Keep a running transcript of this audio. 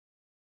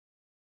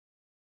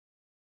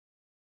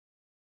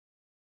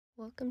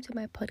Welcome to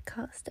my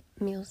podcast,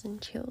 Meals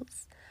and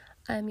Chills.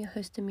 I'm your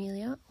host,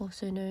 Amelia,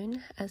 also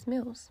known as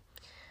Mills.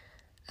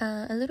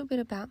 A little bit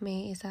about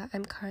me is that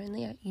I'm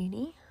currently at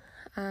uni.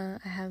 I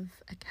have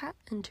a cat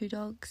and 2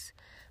 dogs.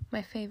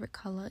 My favourite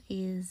colour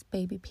is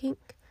baby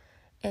pink,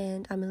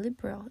 and I'm a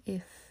Liberal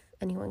if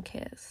anyone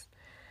cares.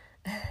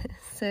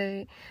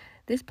 So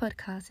this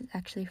podcast is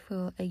actually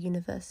for a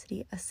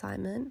university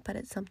assignment, but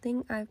it's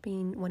something I've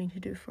been wanting to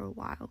do for a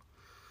while.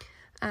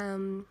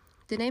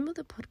 The name of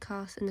the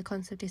podcast and the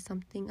concept is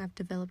something I've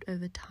developed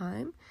over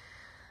time.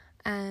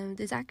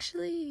 There's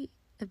actually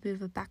a bit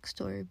of a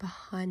backstory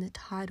behind the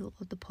title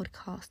of the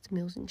podcast,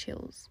 Meals and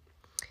Chills.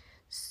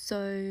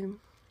 So,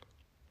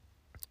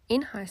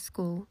 in high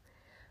school,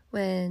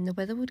 when the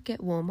weather would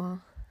get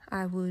warmer,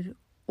 I would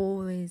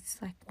always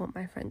want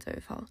my friends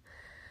over.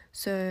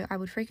 So I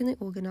would frequently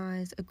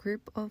organise a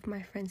group of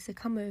my friends to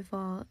come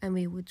over, and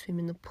we would swim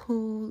in the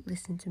pool,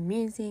 listen to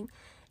music,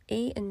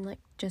 eat, and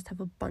just have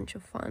a bunch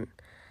of fun.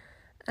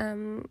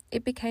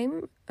 It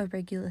became a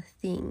regular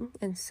thing,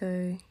 and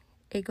so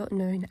it got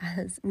known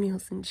as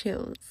Meals and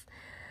Chills.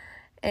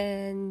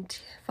 And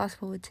fast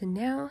forward to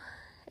now,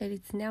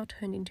 it's now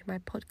turned into my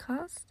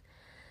podcast.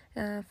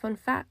 Fun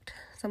fact,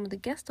 some of the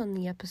guests on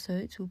the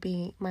episodes will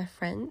be my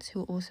friends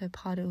who are also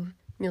part of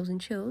Meals and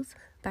Chills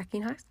back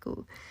in high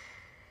school.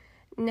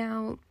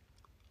 Now,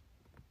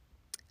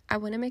 I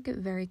want to make it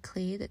very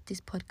clear that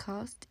this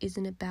podcast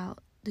isn't about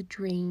the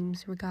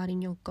dreams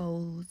regarding your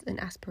goals and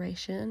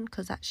aspiration,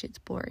 because that shit's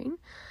boring.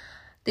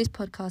 This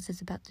podcast is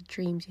about the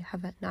dreams you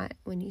have at night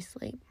when you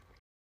sleep.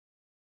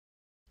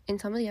 In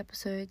some of the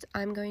episodes,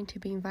 I'm going to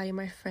be inviting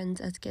my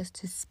friends as guests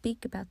to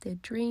speak about their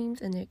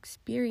dreams and their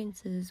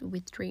experiences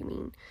with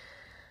dreaming.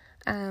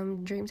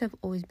 Dreams have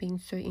always been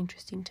so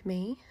interesting to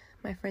me.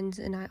 My friends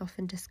and I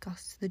often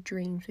discuss the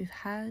dreams we've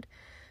had,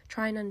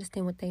 try and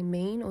understand what they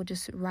mean, or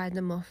just write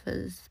them off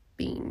as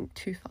being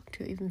too fucked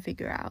to even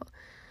figure out.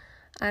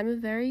 I'm a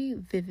very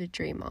vivid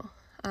dreamer.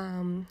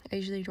 I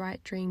usually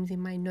write dreams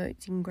in my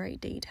notes in great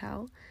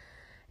detail.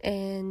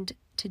 And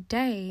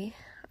today,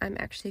 I'm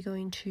actually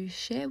going to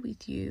share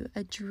with you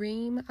a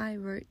dream I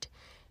wrote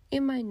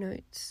in my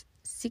notes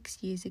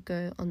 6 years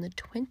ago on the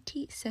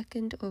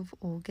 22nd of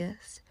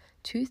August,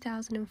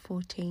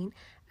 2014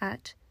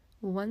 at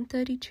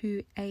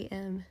 1:32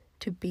 a.m.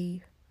 to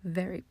be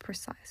very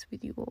precise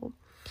with you all.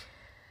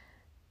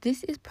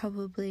 This is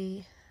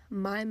probably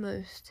my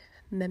most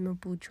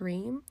memorable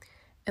dream,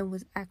 and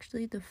was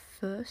actually the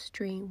first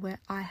dream where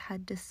I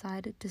had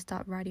decided to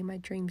start writing my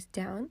dreams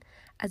down,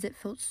 as it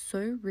felt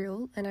so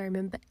real and I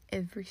remember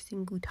every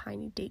single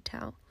tiny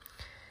detail.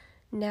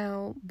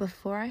 Now,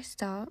 before I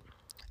start,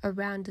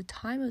 around the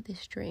time of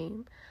this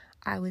dream,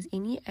 I was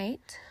in year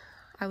 8.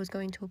 I was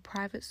going to a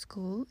private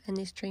school, and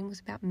this dream was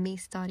about me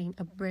starting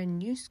a brand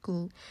new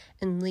school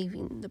and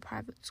leaving the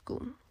private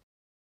school.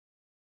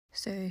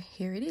 So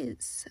here it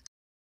is.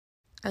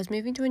 I was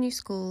moving to a new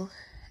school,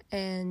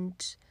 and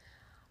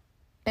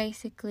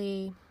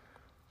basically,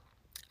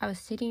 I was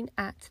sitting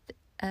at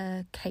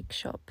a cake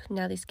shop.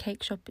 Now, this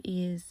cake shop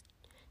is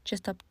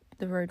just up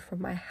the road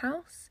from my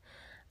house,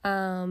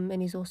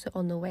 and is also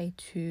on the way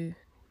to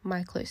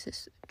my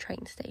closest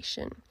train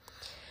station.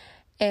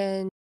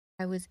 And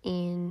I was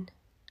in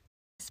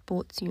a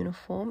sports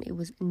uniform. It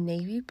was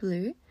navy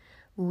blue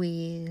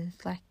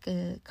with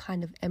a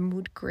kind of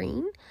emerald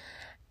green.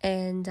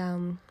 And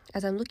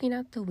as I'm looking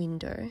out the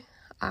window,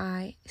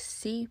 I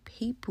see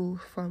people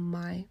from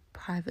my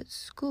private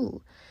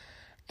school.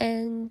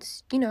 And,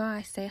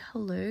 I say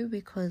hello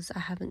because I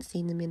haven't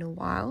seen them in a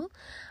while,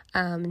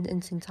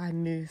 and since I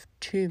moved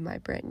to my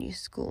brand new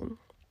school.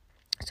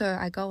 So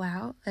I go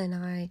out and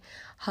I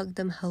hug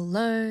them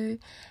hello,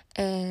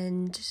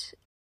 and,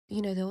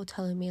 they're all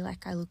telling me,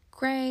 I look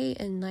great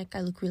and,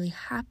 I look really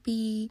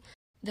happy.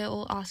 They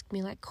all ask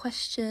me,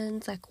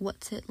 questions,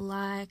 what's it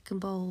like, and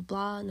blah, blah,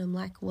 blah. And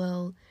I'm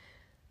well,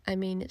 I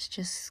mean, it's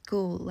just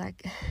school,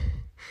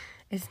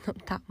 it's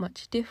not that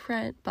much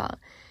different, but,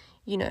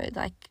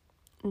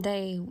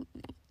 they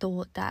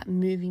thought that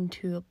moving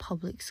to a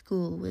public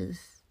school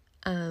was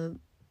a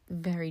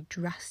very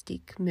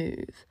drastic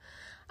move.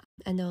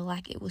 And they were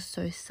it was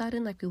so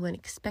sudden, we weren't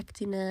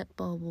expecting it,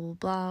 blah, blah,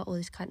 blah, all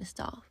this kind of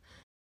stuff.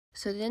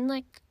 So then,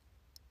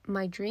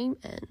 my dream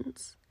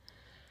ends,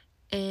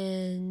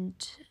 and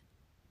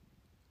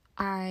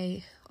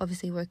I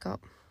obviously woke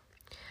up.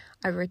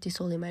 I wrote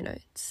this all in my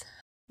notes.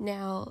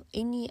 Now,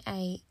 in year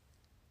 8,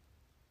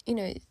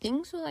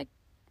 things were,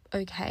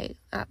 okay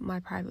at my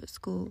private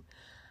school,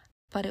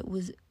 but it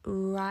was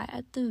right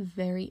at the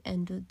very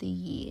end of the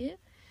year.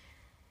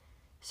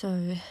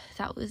 So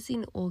that was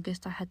in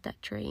August I had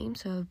that dream.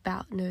 So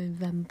about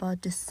November,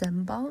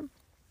 December,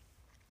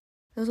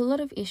 there was a lot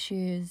of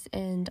issues,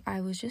 and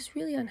I was just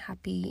really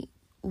unhappy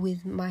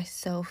with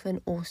myself and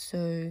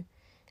also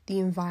the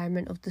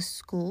environment of the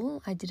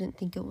school. I didn't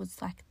think it was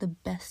the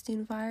best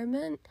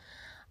environment.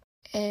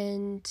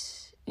 And,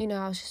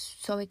 I was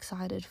just so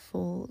excited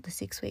for the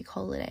 6-week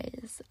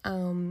holidays.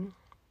 And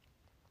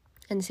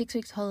the 6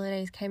 weeks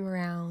holidays came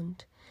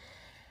around,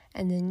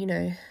 And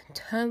then,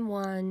 term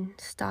 1,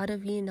 start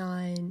of year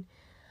 9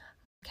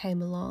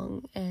 came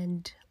along,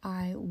 and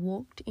I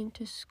walked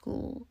into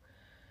school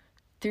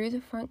through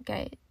the front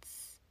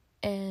gates,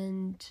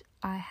 and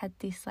I had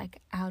this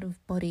like out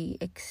of body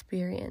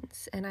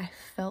experience, and I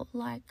felt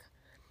like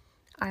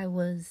I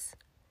was,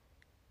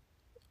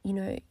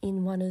 in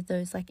one of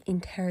those like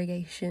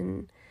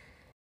interrogation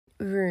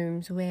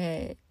rooms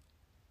where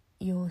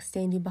you're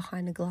standing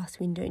behind a glass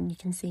window and you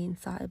can see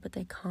inside, but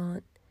they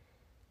can't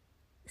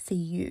see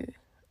you.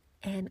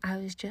 And I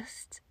was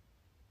just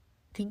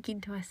thinking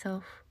to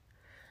myself,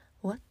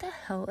 what the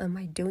hell am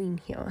I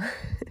doing here?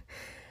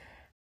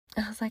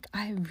 I was like,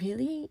 I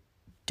really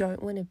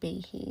don't want to be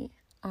here.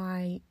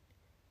 I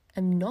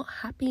am not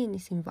happy in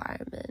this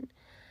environment.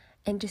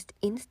 And just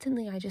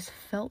instantly, I just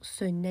felt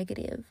so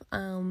negative.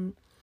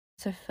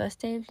 So first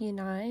day of year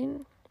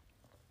 9,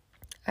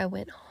 I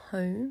went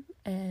home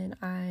and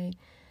I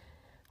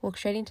walked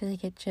straight into the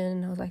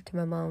kitchen. I was like to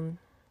my mum,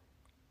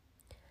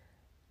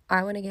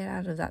 I want to get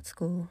out of that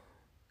school.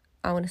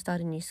 I want to start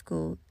a new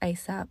school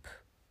ASAP.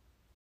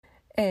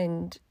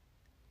 And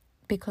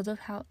because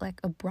of how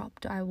like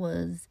abrupt I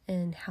was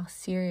and how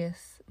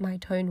serious my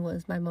tone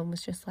was, my mum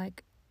was just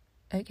like,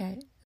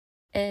 okay.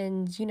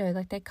 And,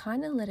 like they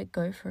kind of let it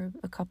go for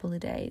a couple of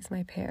days,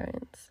 my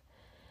parents.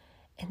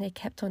 And they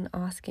kept on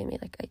asking me,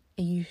 like,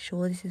 are you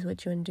sure this is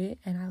what you want to do?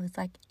 And I was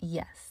like,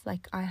 yes,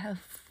 like I have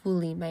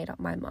fully made up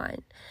my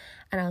mind.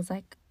 And I was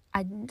like,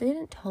 I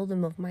didn't tell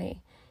them of my,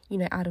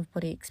 out of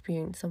body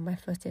experience on my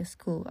first day of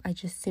school. I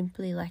just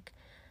simply like,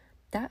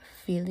 that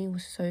feeling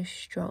was so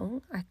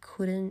strong. I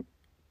couldn't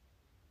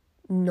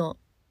not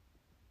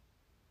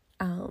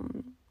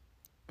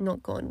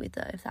go on with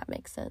it, if that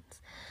makes sense.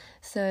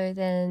 So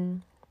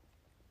then,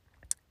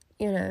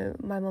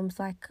 my mom's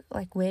like,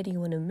 where do you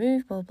want to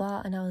move, blah,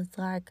 blah. And I was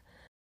like,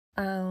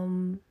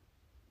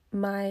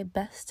 my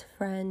best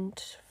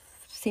friend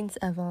since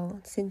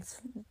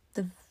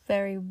the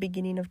very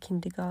beginning of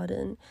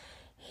kindergarten,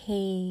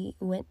 he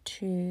went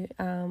to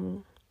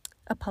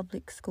a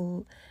public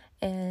school,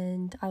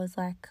 and I was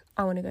like,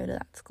 I want to go to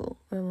that school.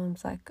 My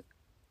mom's like,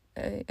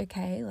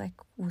 okay, like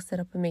we'll set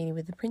up a meeting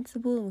with the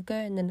principal and we'll go.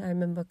 And then I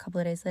remember a couple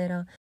of days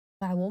later,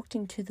 I walked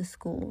into the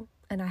school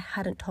and I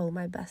hadn't told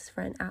my best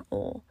friend at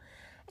all.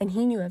 And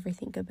he knew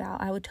everything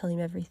about. I would tell him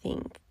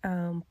everything.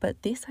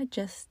 But this I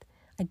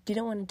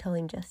didn't want to tell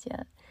him just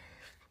yet.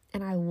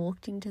 And I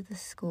walked into the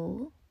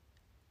school,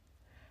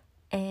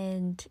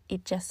 and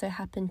it just so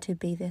happened to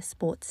be their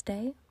sports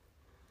day.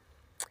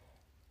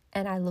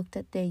 And I looked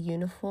at their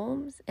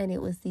uniforms, and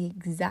it was the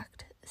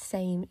exact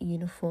same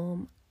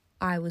uniform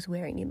I was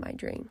wearing in my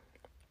dream.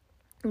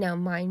 Now,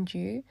 mind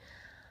you,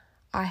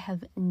 I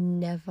have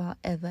never,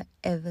 ever,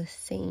 ever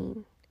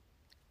seen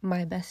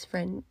my best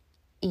friend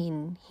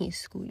in his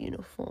school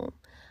uniform,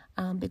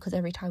 because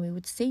every time we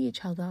would see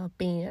each other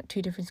being at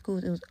 2 different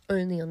schools, it was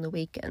only on the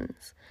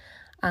weekends.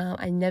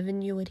 I never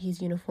knew what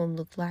his uniform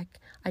looked like.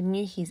 I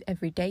knew his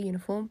everyday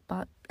uniform,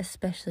 but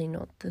especially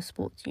not the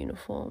sports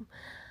uniform.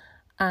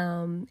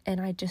 And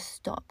I just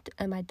stopped,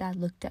 and my dad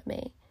looked at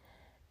me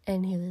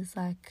and he was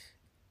like,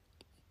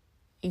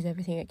 is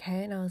everything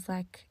okay? And I was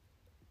like,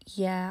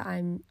 yeah,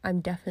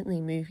 I'm definitely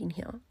moving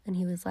here. And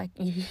he was like,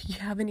 you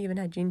haven't even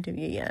had your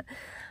interview yet.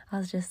 I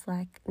was just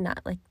like, nah,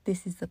 like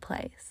this is the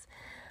place.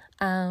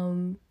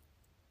 And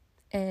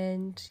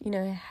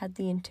I had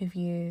the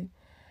interview,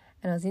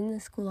 and I was in the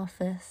school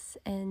office,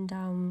 and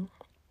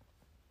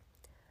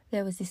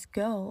there was this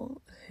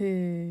girl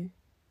who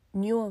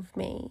knew of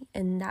me,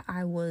 and that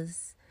I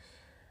was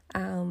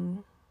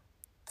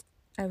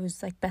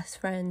like best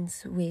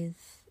friends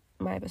with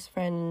my best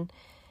friend.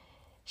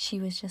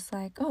 She was just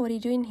like, oh, what are you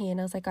doing here? And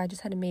I was like, I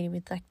just had a meeting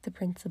with like the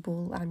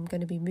principal. I'm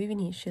going to be moving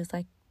here. She was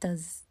like,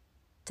 does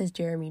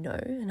Jeremy know?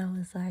 And I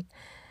was like,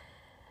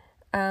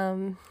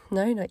 no,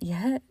 not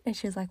yet. And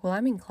she was like, well,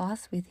 I'm in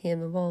class with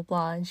him and blah, blah,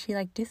 blah. And she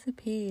like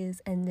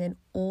disappears. And then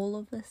all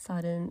of a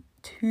sudden,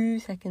 2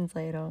 seconds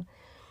later,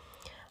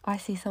 I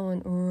see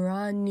someone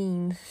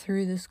running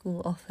through the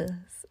school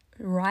office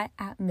right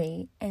at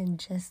me and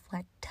just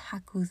like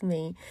tackles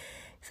me.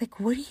 It's like,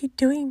 what are you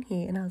doing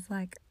here? And I was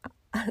like,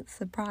 I'm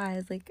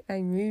surprised, like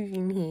I'm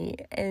moving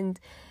here. And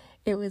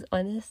it was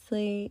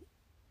honestly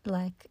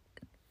like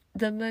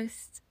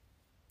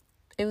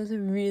it was a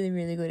really,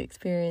 really good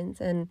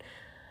experience. And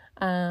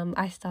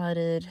I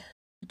started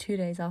 2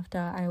 days after.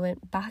 I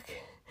went back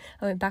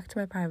to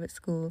my private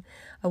school.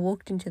 I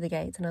walked into the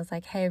gates and I was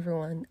like, hey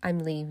everyone, I'm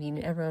leaving.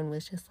 And everyone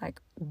was just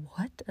like,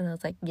 what? And I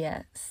was like,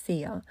 yeah,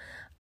 see ya,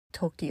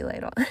 talk to you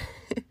later.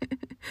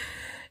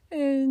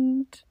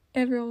 And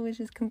everyone was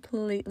just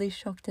completely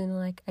shocked and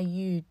like, are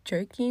you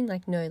joking?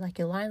 Like, no, like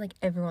you're lying. Like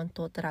everyone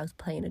thought that I was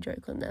playing a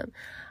joke on them.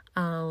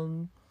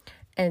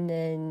 And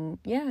then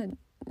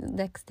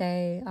next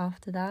day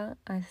after that,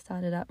 I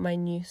started at my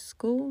new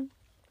school.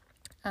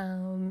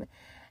 And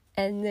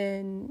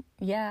then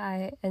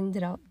I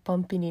ended up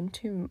bumping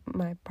into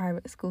my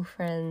private school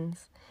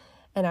friends,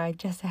 and I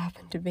just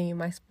happened to be in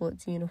my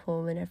sports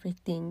uniform and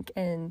everything,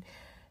 and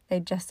they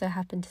just so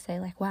happened to say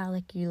like, wow,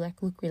 like you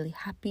like look really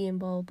happy and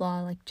blah blah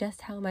blah, like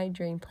just how my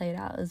dream played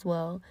out as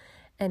well.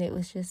 And it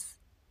was just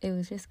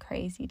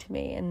crazy to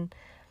me. And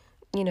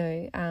you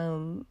know,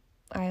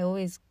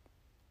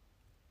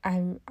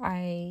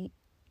 I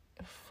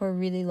for a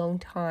really long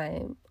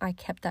time I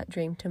kept that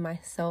dream to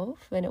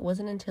myself, and it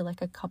wasn't until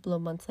like a couple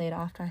of months later,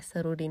 after I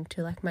settled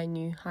into like my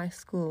new high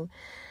school,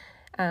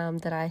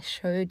 that I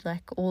showed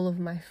like all of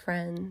my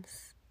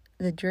friends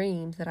the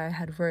dreams that I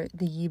had wrote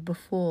the year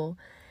before,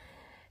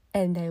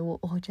 and they were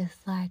all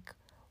just like,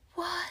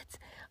 what?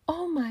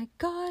 Oh my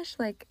gosh,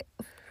 like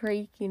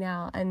freaking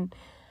out. And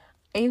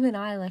even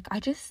I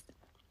just,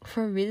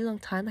 for a really long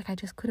time, like I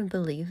just couldn't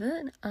believe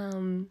it.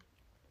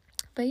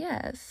 But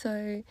yeah,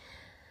 so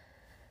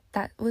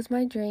that was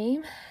my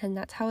dream, and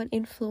that's how it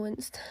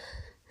influenced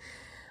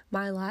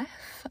my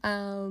life.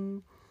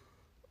 And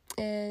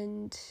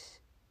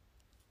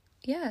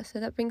yeah, so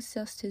that brings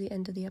us to the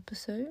end of the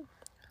episode.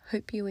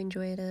 Hope you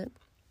enjoyed it.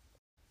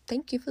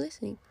 Thank you for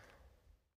listening.